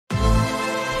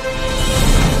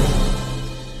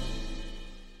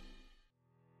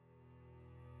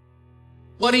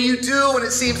What do you do when it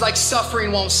seems like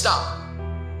suffering won't stop?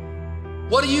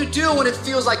 What do you do when it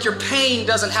feels like your pain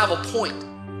doesn't have a point?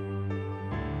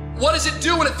 What does it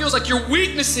do when it feels like your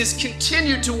weaknesses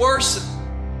continue to worsen?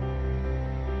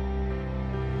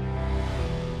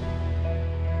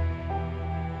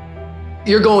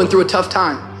 You're going through a tough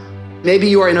time. Maybe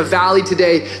you are in a valley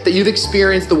today that you've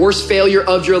experienced the worst failure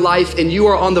of your life and you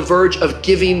are on the verge of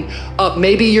giving up.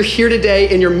 Maybe you're here today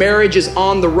and your marriage is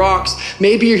on the rocks.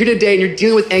 Maybe you're here today and you're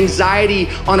dealing with anxiety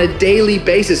on a daily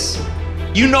basis.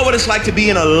 You know what it's like to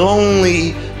be in a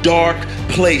lonely, dark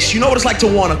place. You know what it's like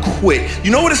to want to quit.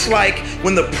 You know what it's like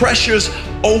when the pressure's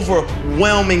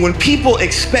overwhelming, when people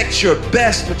expect your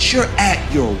best, but you're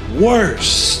at your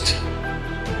worst.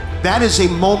 That is a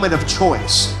moment of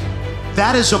choice.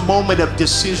 That is a moment of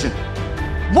decision.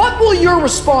 What will your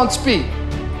response be?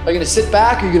 Are you gonna sit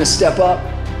back or are you gonna step up?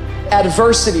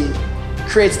 Adversity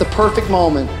creates the perfect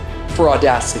moment for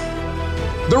audacity.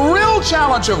 The real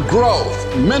challenge of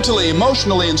growth, mentally,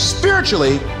 emotionally, and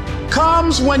spiritually,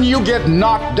 comes when you get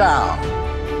knocked down.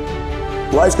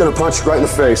 Life's gonna punch you right in the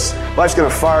face. Life's gonna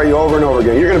fire you over and over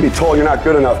again. You're gonna be told you're not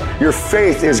good enough. Your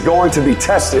faith is going to be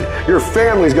tested. Your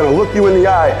family's gonna look you in the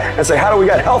eye and say, how do we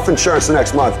get health insurance the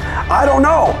next month? I don't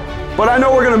know, but I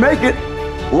know we're gonna make it.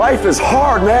 Life is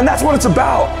hard, man. That's what it's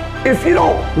about. If you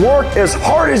don't work as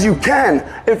hard as you can,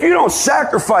 if you don't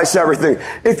sacrifice everything,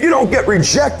 if you don't get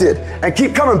rejected and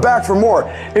keep coming back for more,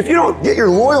 if you don't get your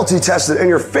loyalty tested and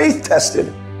your faith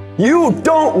tested, you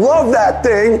don't love that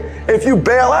thing if you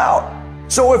bail out.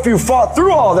 So if you fought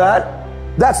through all that,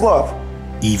 that's love.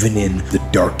 Even in the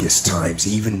darkest times,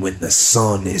 even when the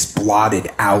sun is blotted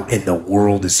out and the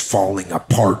world is falling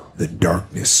apart, the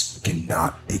darkness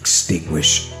cannot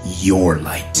extinguish your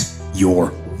light,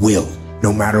 your will.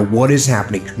 No matter what is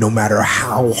happening, no matter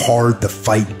how hard the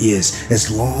fight is, as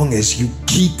long as you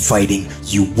keep fighting,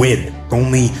 you win.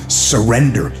 Only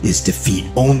surrender is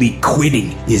defeat. Only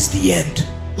quitting is the end.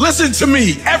 Listen to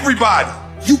me, everybody.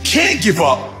 You can't give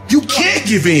up. You can't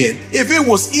give in. If it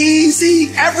was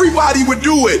easy, everybody would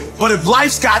do it. But if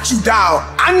life's got you down,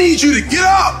 I need you to get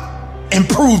up and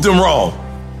prove them wrong.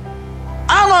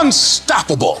 I'm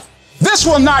unstoppable. This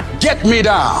will not get me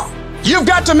down. You've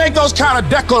got to make those kind of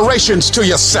declarations to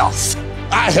yourself.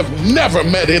 I have never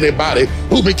met anybody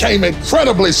who became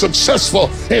incredibly successful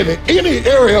in any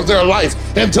area of their life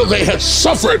until they had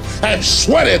suffered and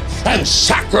sweated and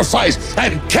sacrificed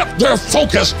and kept their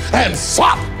focus and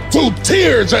fought through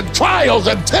tears and trials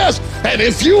and tests. And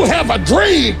if you have a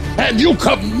dream and you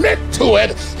commit to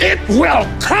it, it will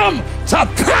come to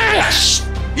pass.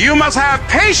 You must have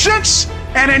patience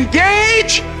and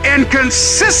engage in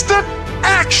consistent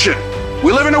action.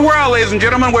 We live in a world, ladies and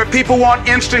gentlemen, where people want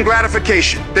instant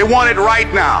gratification. They want it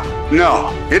right now.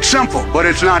 No, it's simple, but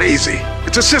it's not easy.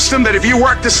 It's a system that if you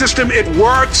work the system, it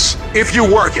works if you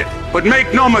work it. But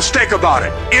make no mistake about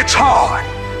it, it's hard.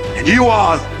 And you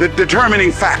are the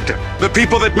determining factor. The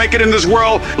people that make it in this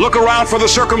world look around for the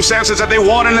circumstances that they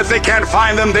want, and if they can't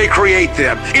find them, they create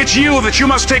them. It's you that you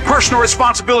must take personal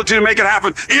responsibility to make it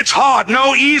happen. It's hard.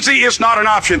 No, easy is not an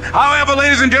option. However,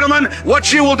 ladies and gentlemen,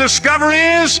 what you will discover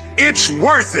is it's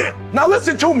worth it. Now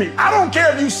listen to me. I don't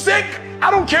care if you're sick. I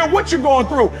don't care what you're going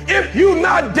through. If you're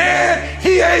not dead,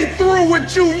 he ain't through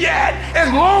with you yet.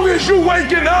 As long as you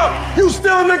waking up, you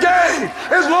still in the game.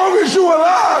 As long as you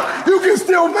alive, you can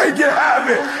still make it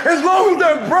happen. As long as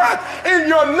the breath in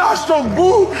your nostrils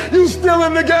move, you still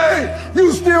in the game.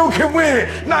 You still can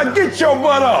win. Now get your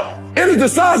butt up. It is the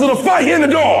size of the fight in the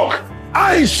dog.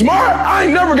 I ain't smart, I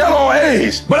ain't never got all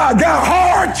A's, but I got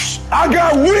heart, I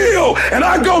got will, and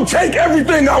I go take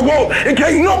everything I want, and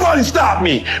can't nobody stop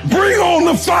me. Bring on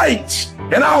the fight,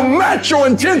 and I'll match your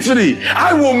intensity.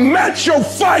 I will match your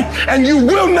fight, and you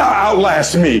will not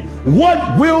outlast me.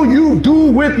 What will you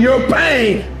do with your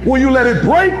pain? Will you let it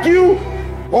break you,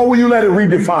 or will you let it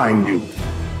redefine you?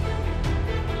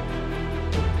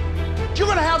 You're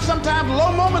gonna have sometimes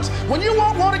low moments when you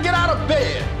won't want to get out of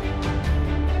bed.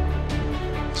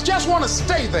 Just want to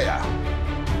stay there.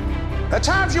 At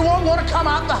times you won't want to come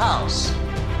out the house.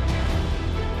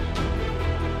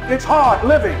 It's hard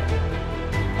living.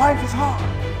 Life is hard.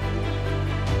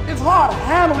 It's hard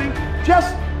handling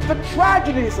just the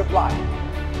tragedies of life.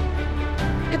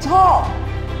 It's hard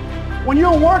when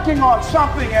you're working on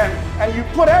something and you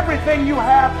put everything you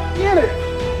have in it,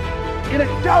 and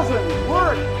it doesn't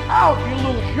work out. You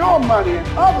lose your money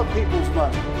and other people's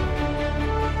money.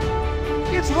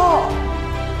 It's hard.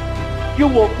 You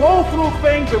will go through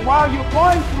things, and while you're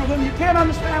going through them, you can't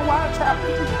understand why it's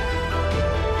happening to you.